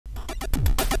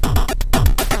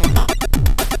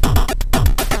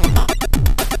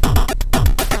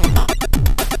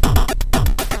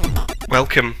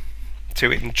Welcome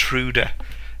to Intruder,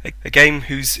 a game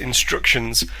whose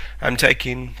instructions I'm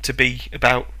taking to be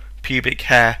about pubic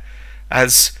hair,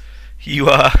 as you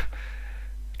are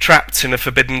trapped in a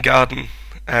forbidden garden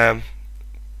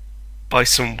by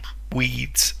some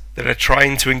weeds that are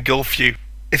trying to engulf you.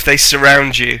 If they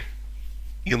surround you,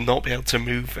 you'll not be able to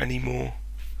move anymore.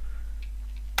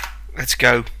 Let's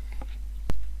go.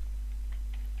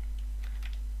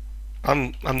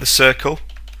 I'm the circle,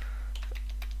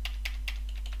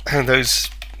 and those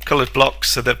coloured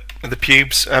blocks are the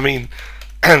pubes. I mean,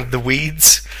 the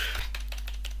weeds.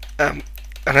 And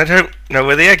I don't know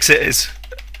where the exit is.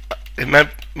 It might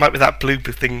be that blue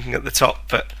thing at the top,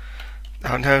 but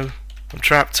oh no, I'm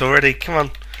trapped already. Come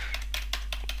on.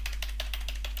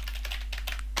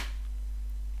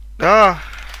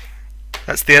 Ah,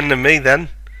 that's the end of me then.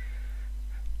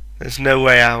 There's no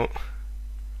way out.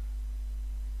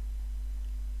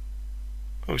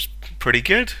 It was pretty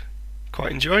good.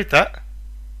 Quite enjoyed that.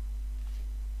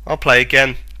 I'll play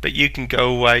again, but you can go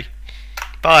away.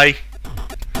 Bye.